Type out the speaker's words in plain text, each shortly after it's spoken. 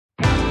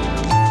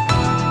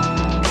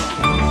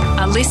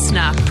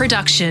listener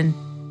production.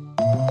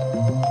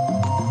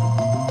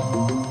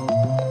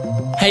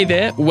 Hey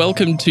there,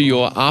 welcome to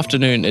your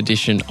afternoon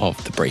edition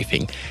of The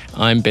Briefing.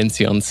 I'm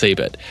Bension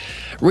Siebert.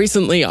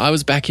 Recently, I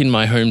was back in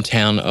my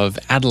hometown of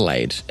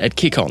Adelaide at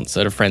Kick-Ons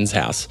at a friend's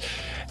house.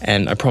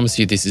 And I promise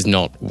you this is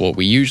not what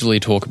we usually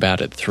talk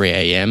about at 3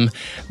 a.m,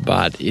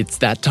 but it's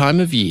that time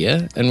of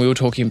year and we were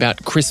talking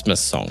about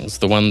Christmas songs,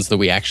 the ones that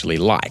we actually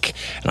like.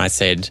 And I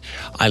said,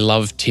 I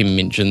love Tim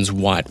Minchin's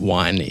White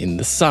Wine in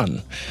the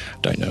Sun.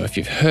 Don't know if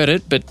you've heard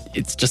it, but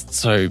it's just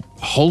so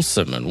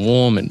wholesome and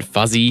warm and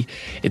fuzzy.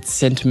 It's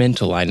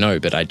sentimental, I know,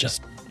 but I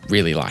just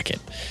really like it.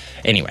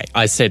 Anyway,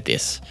 I said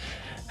this,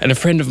 and a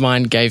friend of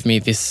mine gave me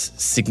this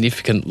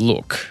significant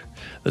look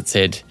that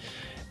said,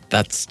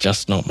 that's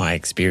just not my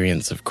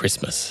experience of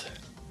Christmas.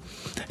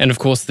 And of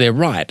course, they're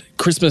right.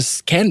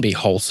 Christmas can be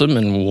wholesome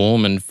and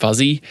warm and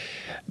fuzzy,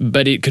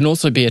 but it can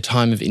also be a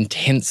time of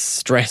intense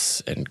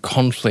stress and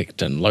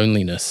conflict and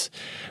loneliness,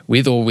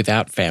 with or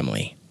without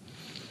family.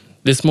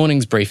 This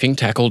morning's briefing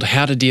tackled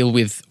how to deal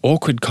with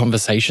awkward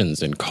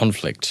conversations and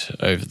conflict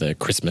over the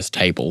Christmas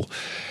table.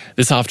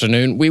 This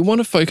afternoon, we want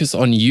to focus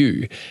on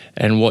you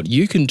and what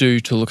you can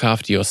do to look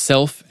after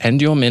yourself and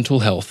your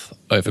mental health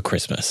over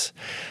Christmas.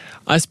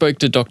 I spoke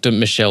to Dr.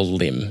 Michelle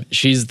Lim.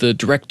 She's the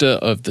Director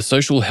of the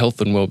Social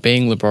Health and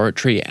Wellbeing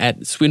Laboratory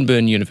at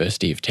Swinburne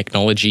University of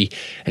Technology,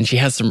 and she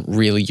has some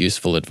really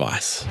useful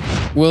advice.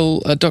 Well,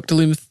 Dr.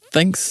 Lim,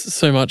 thanks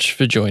so much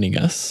for joining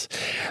us.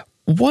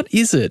 What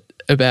is it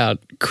about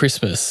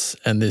Christmas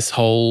and this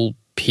whole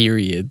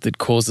period that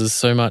causes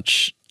so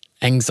much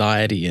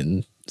anxiety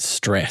and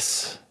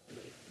stress?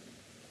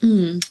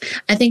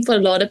 I think for a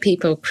lot of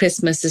people,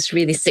 Christmas is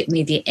really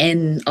signaling the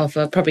end of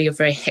probably a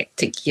very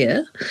hectic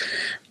year.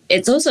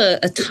 It's also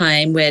a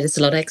time where there's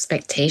a lot of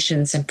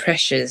expectations and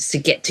pressures to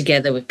get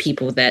together with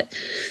people that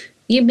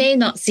you may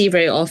not see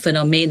very often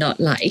or may not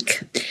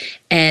like.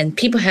 And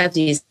people have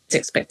these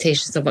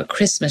expectations of what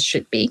Christmas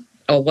should be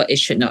or what it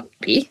should not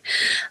be.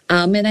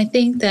 And I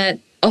think that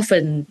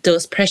often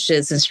those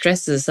pressures and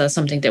stresses are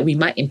something that we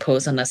might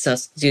impose on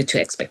ourselves due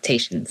to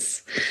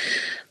expectations.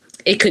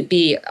 It could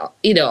be,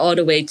 all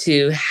the way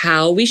to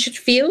how we should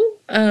feel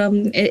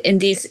in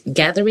these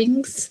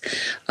gatherings.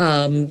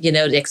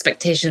 The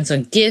expectations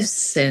on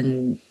gifts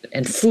and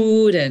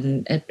food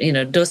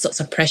and those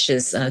sorts of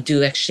pressures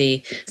do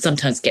actually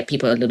sometimes get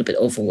people a little bit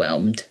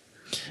overwhelmed.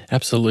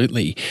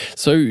 Absolutely.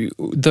 So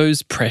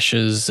those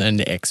pressures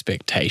and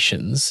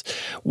expectations,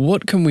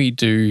 what can we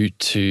do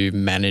to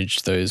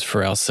manage those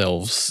for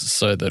ourselves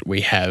so that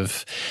we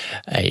have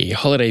a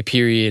holiday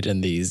period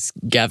and these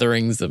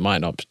gatherings that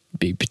might not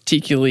be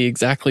particularly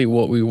exactly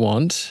what we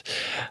want,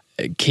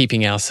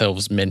 keeping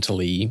ourselves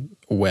mentally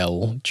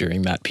well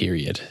during that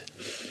period?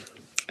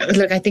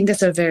 Look, I think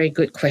that's a very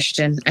good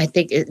question. I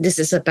think this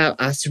is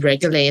about us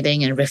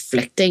regulating and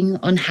reflecting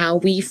on how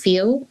we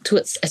feel,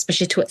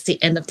 especially towards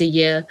the end of the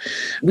year.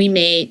 We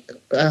may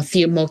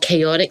feel more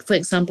chaotic, for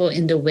example,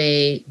 in the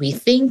way we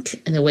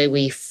think, in the way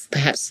we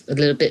perhaps a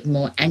little bit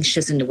more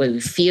anxious in the way we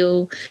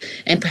feel,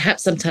 and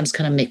perhaps sometimes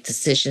kind of make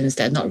decisions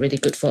that are not really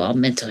good for our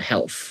mental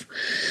health.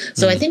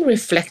 So I think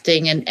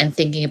reflecting and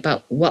thinking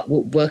about what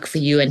would work for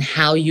you and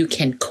how you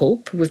can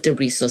cope with the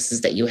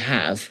resources that you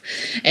have.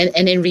 And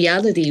in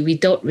reality, we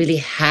don't really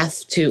have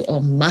to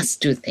or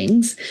must do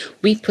things.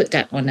 We put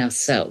that on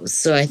ourselves.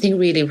 So I think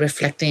really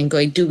reflecting and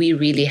going, do we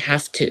really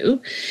have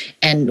to?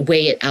 And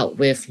weigh it out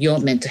with your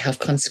mental health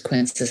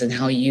consequences and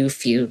how you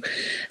feel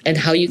and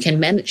how you can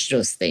manage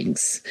those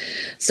things.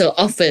 So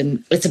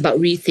often it's about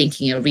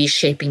rethinking and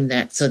reshaping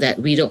that so that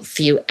we don't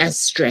feel as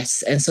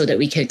stressed and so that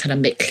we can kind of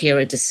make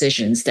clearer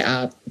decisions that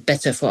are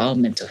better for our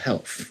mental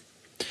health.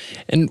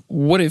 And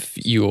what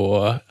if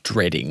you're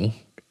dreading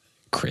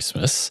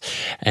Christmas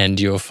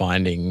and you're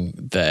finding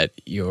that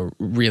you're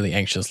really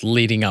anxious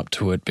leading up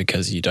to it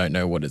because you don't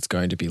know what it's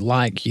going to be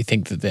like? You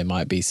think that there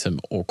might be some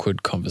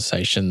awkward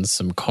conversations,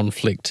 some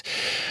conflict.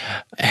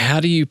 How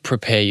do you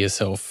prepare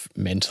yourself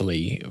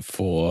mentally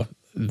for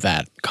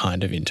that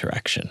kind of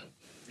interaction?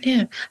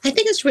 Yeah, I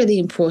think it's really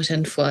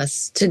important for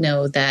us to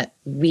know that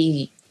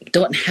we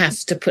don't have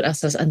to put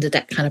ourselves under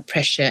that kind of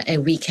pressure,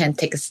 and we can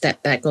take a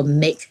step back or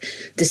make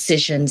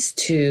decisions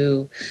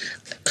to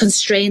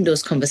constrain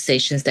those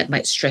conversations that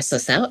might stress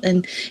us out.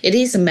 And it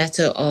is a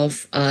matter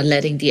of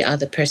letting the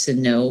other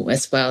person know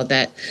as well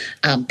that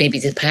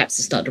maybe perhaps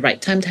it's not the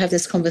right time to have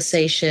this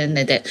conversation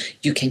and that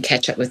you can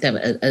catch up with them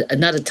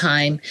another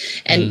time.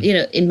 And,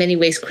 in many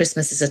ways,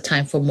 Christmas is a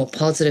time for more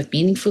positive,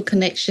 meaningful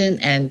connection.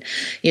 And,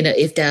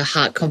 if there are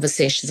hard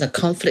conversations or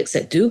conflicts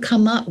that do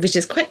come up, which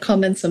is quite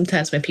common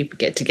sometimes when people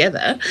get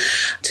together,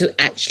 to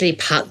actually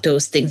park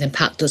those things and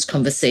park those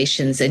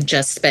conversations and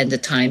just spend the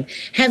time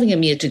having a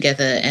meal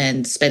together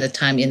and spend the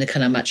time in a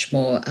kind of much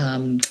more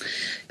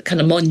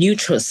more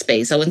neutral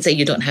space. I wouldn't say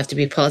you don't have to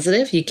be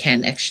positive. You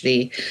can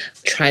actually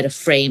try to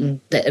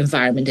frame the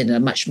environment in a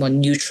much more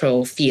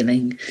neutral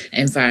feeling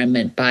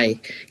environment by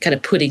kind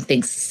of putting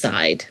things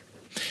aside.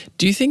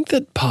 Do you think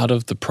that part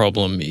of the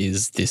problem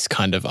is this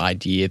kind of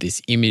idea,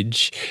 this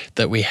image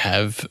that we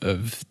have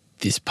of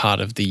this part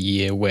of the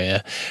year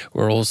where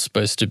we're all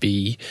supposed to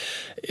be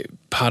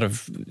part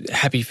of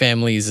happy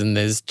families and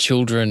there's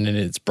children and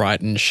it's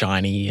bright and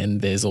shiny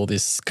and there's all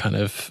this kind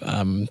of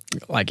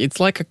it's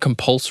like a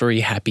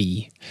compulsory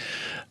happy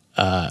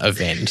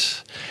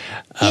event.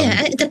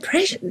 The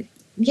pressure.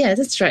 Yeah,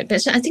 that's right.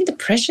 But I think the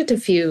pressure to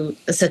feel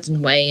a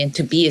certain way and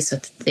to be a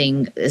certain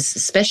thing is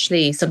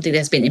especially something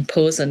that's been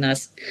imposed on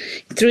us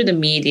through the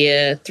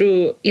media,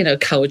 through,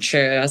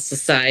 culture, our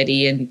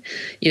society, and,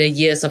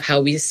 years of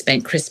how we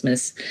spent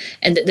Christmas.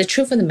 And the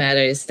truth of the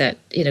matter is that,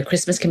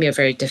 Christmas can be a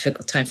very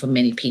difficult time for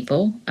many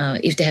people.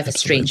 If they have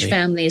estranged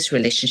families,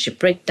 relationship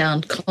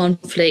breakdown,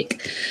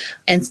 conflict.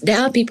 And there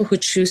are people who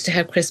choose to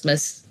have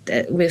Christmas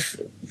with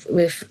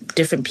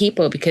different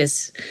people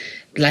because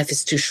life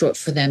is too short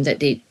for them, that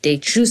they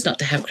choose not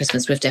to have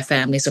Christmas with their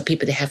families or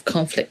people they have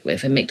conflict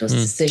with and make those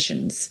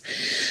decisions.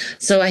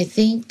 So I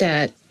think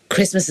that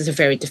Christmas is a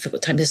very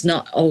difficult time. It's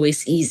not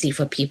always easy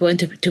for people, and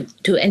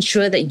to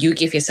ensure that you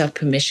give yourself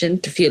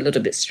permission to feel a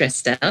little bit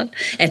stressed out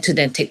and to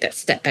then take that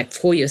step back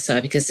for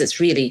yourself, because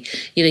it's really,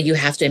 you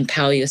have to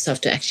empower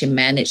yourself to actually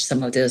manage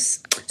some of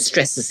those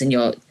stresses in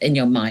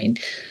your mind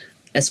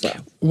as well.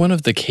 One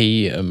of the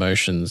key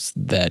emotions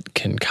that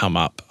can come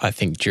up, I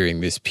think,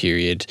 during this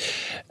period,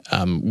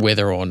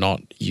 whether or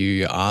not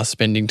you are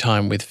spending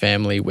time with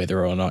family,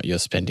 whether or not you're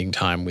spending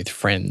time with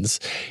friends,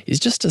 is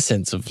just a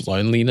sense of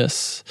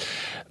loneliness,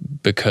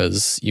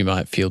 because you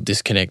might feel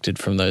disconnected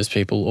from those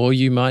people, or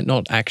you might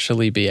not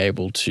actually be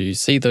able to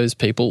see those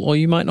people, or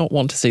you might not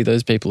want to see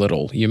those people at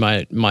all. You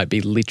might be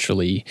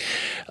literally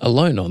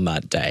alone on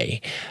that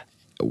day.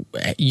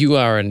 You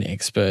are an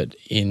expert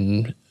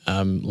in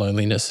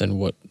loneliness and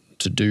what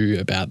to do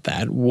about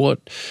that.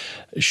 What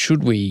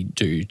should we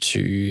do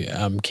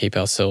to keep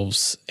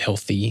ourselves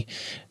healthy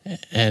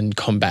and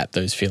combat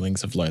those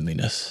feelings of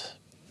loneliness?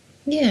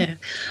 Yeah,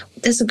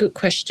 that's a good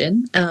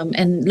question.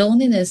 And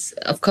loneliness,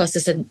 of course,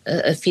 is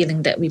a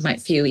feeling that we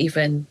might feel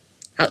even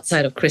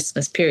outside of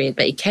Christmas period,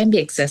 but it can be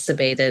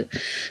exacerbated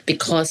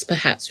because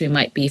perhaps we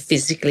might be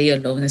physically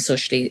alone and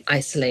socially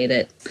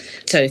isolated.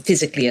 So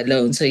physically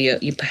alone, so you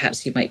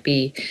might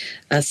be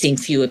seeing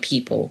fewer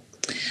people.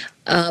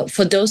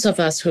 For those of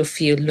us who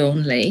feel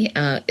lonely,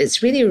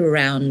 it's really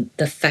around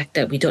the fact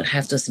that we don't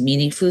have those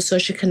meaningful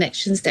social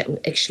connections that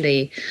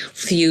actually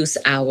fuse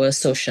our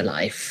social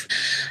life.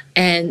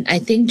 And I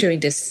think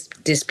during this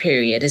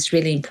period, it's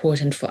really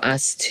important for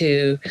us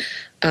to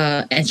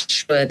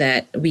ensure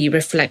that we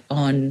reflect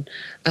on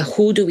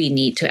who do we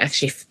need to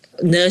actually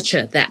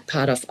nurture that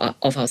part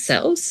of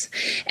ourselves,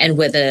 and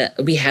whether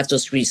we have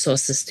those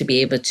resources to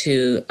be able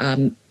to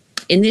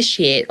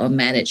initiate or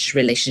manage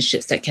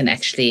relationships that can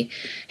actually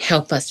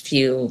help us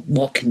feel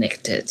more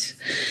connected.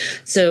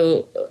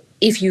 So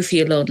if you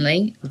feel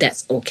lonely,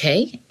 that's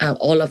okay.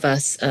 All of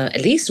us,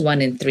 at least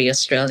 1 in 3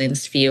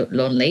 Australians, feel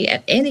lonely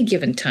at any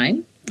given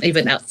time,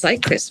 even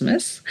outside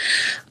Christmas.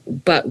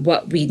 But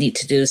what we need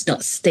to do is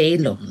not stay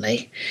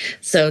lonely.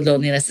 So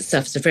loneliness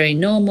itself is very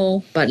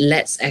normal, but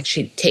let's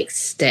actually take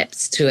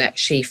steps to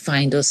actually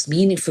find those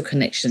meaningful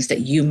connections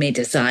that you may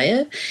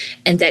desire.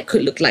 And that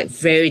could look like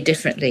very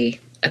differently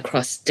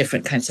across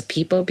different kinds of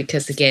people,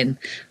 because again,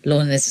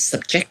 loneliness is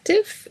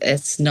subjective.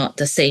 It's not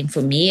the same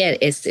for me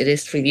as it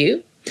is for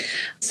you.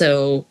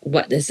 So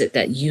what is it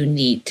that you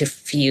need to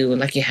feel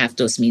like you have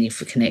those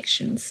meaningful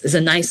connections? It's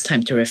a nice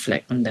time to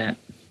reflect on that.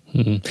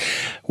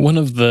 Mm-hmm. One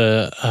of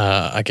the,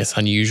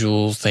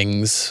 unusual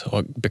things,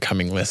 or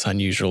becoming less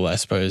unusual, I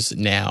suppose,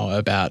 now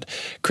about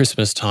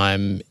Christmas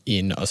time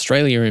in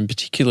Australia in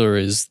particular,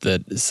 is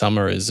that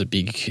summer is a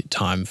big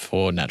time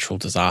for natural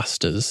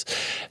disasters.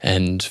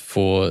 And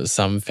for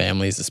some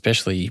families,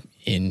 especially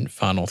in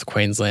far north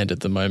Queensland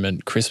at the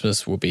moment,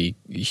 Christmas will be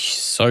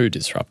so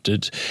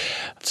disrupted,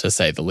 to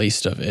say the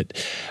least of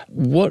it.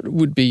 What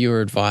would be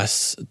your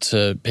advice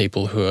to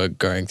people who are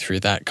going through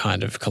that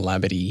kind of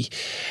calamity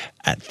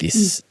at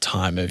this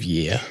time of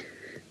year?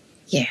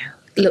 Yeah.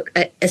 Look,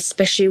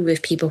 especially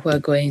with people who are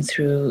going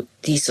through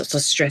these sorts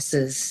of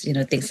stresses,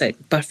 things like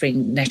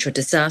buffering natural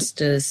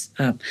disasters,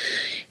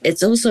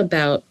 it's also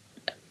about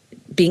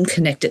being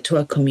connected to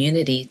a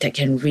community that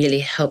can really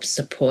help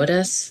support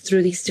us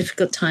through these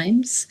difficult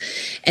times.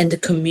 And the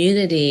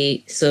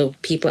community, so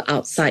people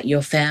outside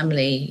your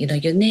family,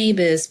 your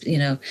neighbors,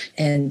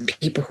 and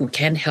people who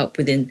can help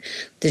within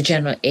the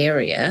general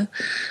area,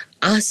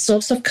 are a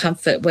source of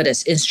comfort, whether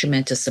it's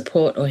instrumental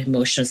support or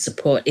emotional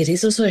support. It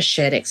is also a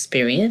shared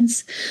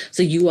experience.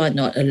 So you are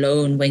not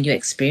alone when you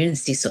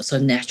experience these sorts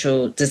of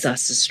natural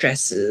disaster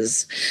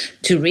stresses,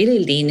 to really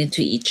lean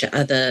into each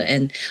other.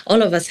 And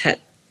all of us had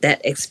that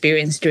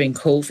experience during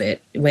COVID,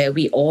 where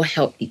we all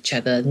helped each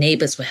other.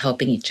 Neighbors were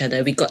helping each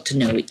other. We got to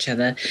know each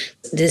other.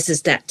 This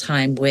is that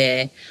time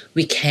where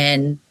we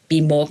can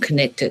be more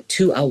connected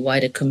to our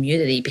wider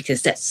community,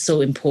 because that's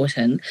so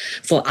important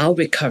for our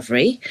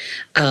recovery,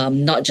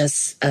 not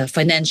just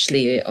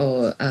financially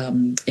or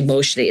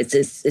emotionally.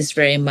 It's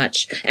very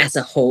much as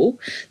a whole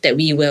that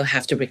we will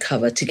have to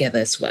recover together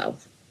as well.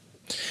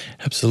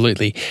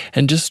 Absolutely.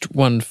 And just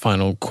one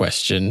final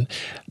question.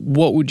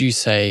 What would you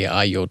say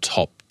are your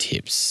top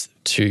tips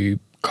to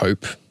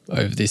cope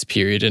over this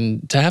period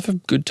and to have a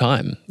good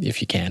time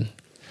if you can?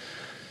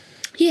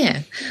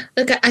 Yeah.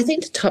 Look, I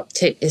think the top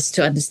tip is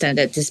to understand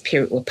that this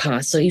period will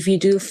pass. So if you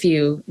do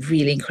feel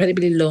really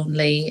incredibly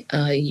lonely,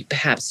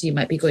 perhaps you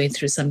might be going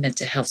through some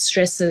mental health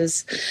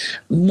stresses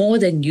more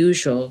than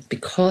usual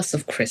because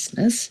of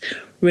Christmas.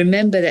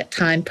 Remember that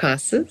time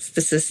passes.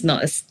 This is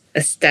not a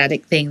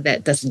static thing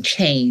that doesn't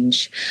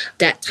change.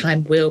 That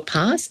time will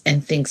pass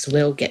and things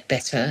will get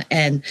better.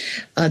 And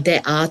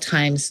there are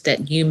times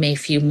that you may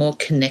feel more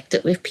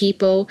connected with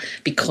people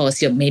because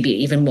you're maybe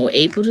even more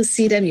able to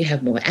see them. You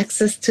have more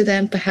access to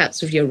them,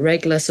 perhaps with your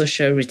regular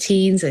social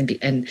routines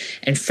and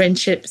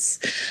friendships.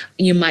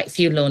 You might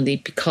feel lonely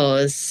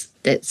because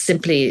that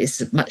simply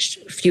is much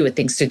fewer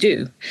things to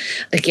do.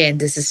 Again,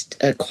 this is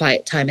a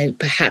quiet time and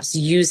perhaps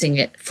using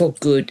it for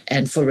good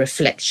and for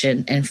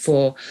reflection and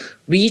for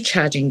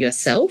recharging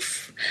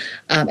yourself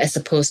as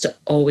opposed to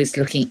always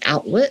looking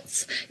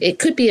outwards. It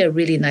could be a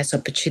really nice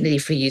opportunity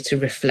for you to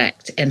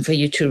reflect and for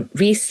you to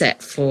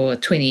reset for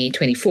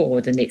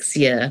 2024, the next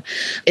year.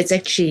 It's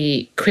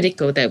actually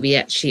critical that we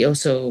actually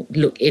also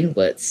look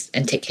inwards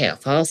and take care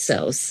of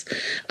ourselves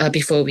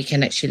before we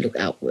can actually look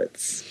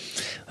outwards.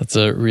 That's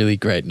a really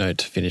great note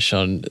to finish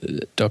on.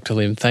 Dr.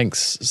 Lim,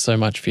 thanks so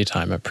much for your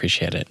time. I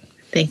appreciate it.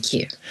 Thank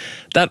you.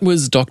 That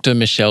was Dr.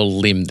 Michelle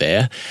Lim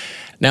there.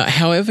 Now,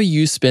 however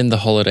you spend the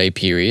holiday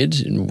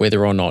period, and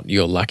whether or not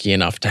you're lucky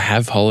enough to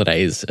have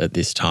holidays at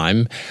this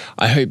time,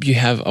 I hope you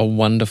have a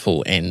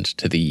wonderful end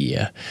to the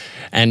year.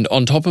 And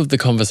on top of the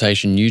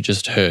conversation you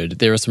just heard,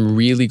 there are some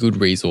really good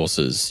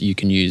resources you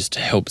can use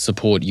to help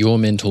support your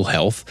mental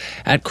health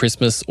at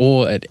Christmas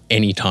or at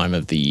any time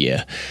of the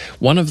year.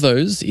 One of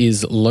those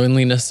is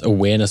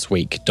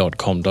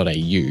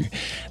lonelinessawarenessweek.com.au.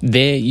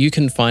 There you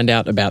can find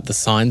out about the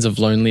signs of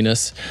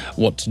loneliness,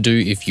 what to do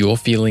if you're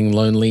feeling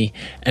lonely,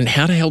 and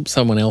how to help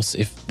someone else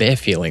if they're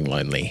feeling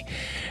lonely.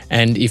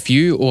 And if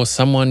you or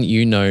someone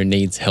you know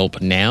needs help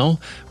now,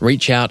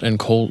 reach out and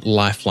call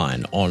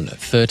Lifeline on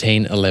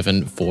 13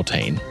 11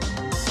 14.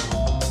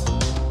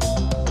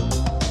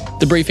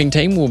 The briefing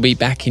team will be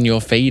back in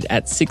your feed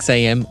at 6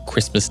 a.m.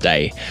 Christmas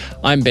Day.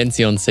 I'm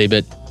Bension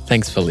Siebert.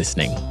 Thanks for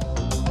listening.